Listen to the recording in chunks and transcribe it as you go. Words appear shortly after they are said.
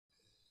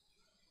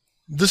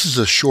This is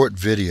a short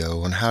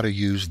video on how to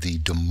use the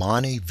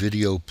Damani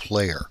video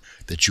player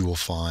that you will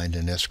find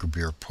in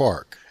Escribir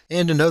Park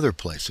and in other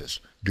places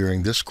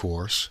during this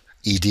course,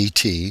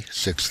 EDT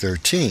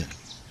 613.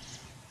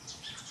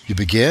 You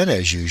begin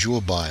as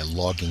usual by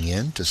logging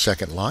in to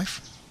Second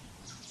Life.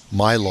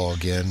 My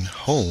login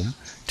home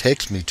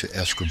takes me to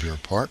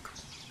Escribir Park,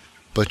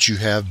 but you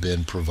have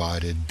been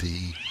provided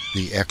the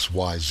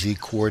XYZ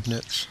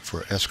coordinates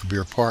for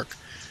Escribir Park,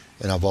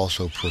 and I've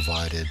also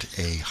provided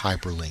a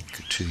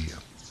hyperlink to you.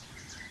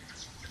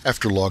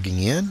 After logging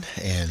in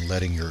and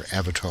letting your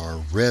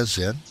avatar res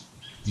in,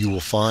 you will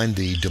find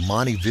the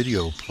Damani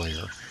video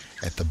player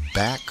at the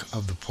back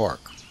of the park.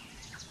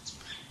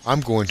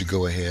 I'm going to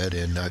go ahead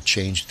and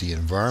change the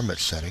environment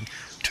setting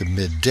to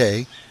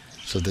midday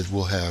so that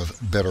we'll have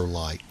better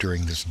light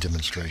during this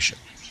demonstration.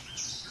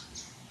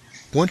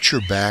 Once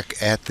you're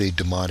back at the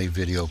Damani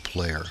video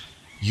player,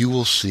 you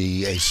will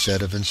see a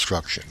set of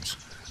instructions.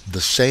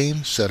 The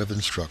same set of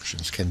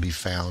instructions can be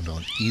found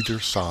on either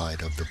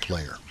side of the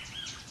player.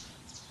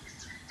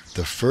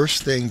 The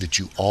first thing that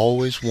you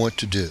always want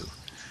to do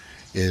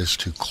is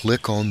to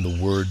click on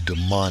the word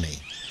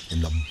Damani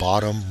in the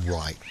bottom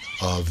right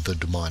of the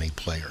Damani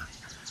player.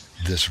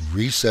 This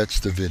resets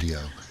the video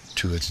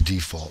to its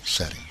default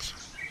settings.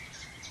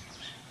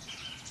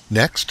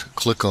 Next,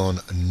 click on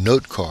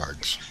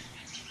Notecards,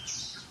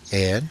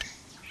 and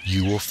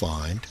you will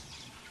find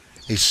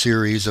a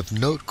series of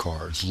note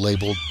cards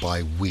labeled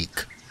by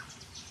week.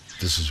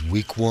 This is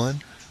week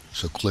 1,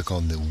 so click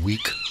on the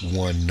week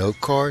 1 note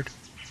card,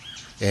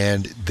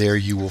 and there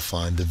you will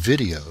find the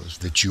videos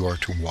that you are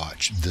to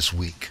watch this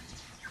week.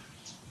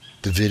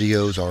 The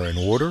videos are in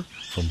order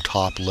from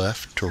top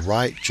left to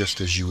right, just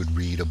as you would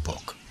read a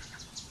book.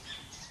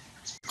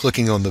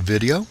 Clicking on the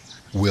video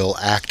will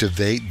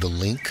activate the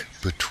link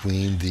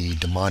between the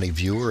Damani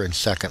viewer and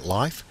Second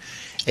Life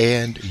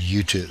and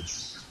YouTube.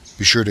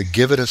 Be sure to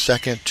give it a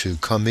second to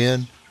come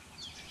in.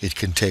 It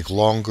can take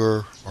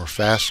longer or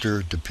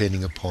faster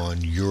depending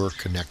upon your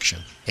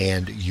connection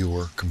and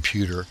your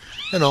computer,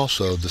 and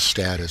also the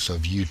status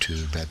of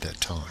YouTube at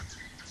that time.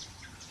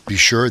 Be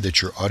sure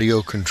that your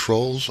audio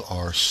controls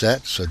are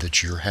set so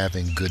that you're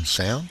having good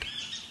sound.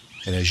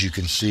 And as you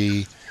can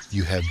see,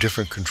 you have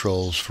different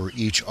controls for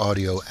each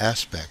audio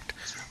aspect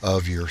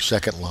of your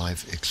Second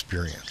Life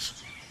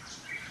experience.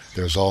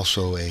 There's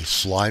also a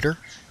slider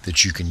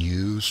that you can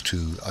use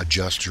to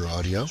adjust your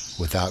audio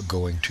without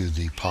going to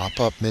the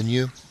pop-up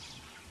menu.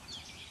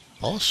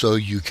 Also,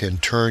 you can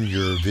turn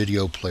your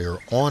video player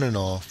on and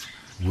off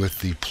with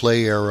the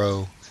play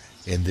arrow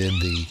and then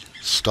the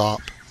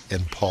stop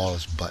and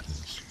pause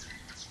buttons.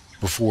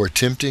 Before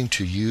attempting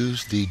to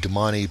use the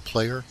Damani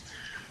player,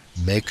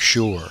 make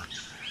sure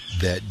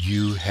that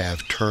you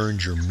have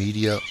turned your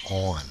media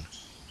on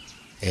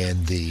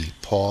and the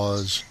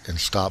pause and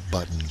stop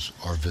buttons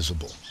are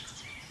visible.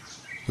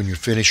 When you're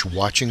finished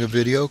watching a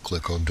video,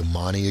 click on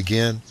Damani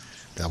again.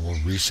 That will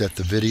reset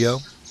the video.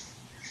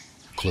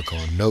 Click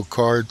on Note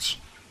Cards,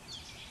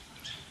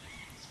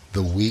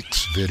 the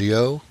week's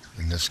video,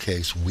 in this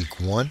case week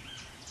 1.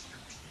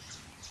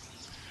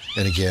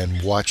 And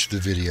again, watch the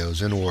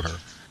videos in order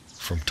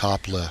from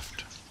top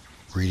left,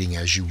 reading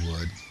as you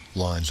would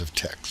lines of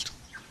text.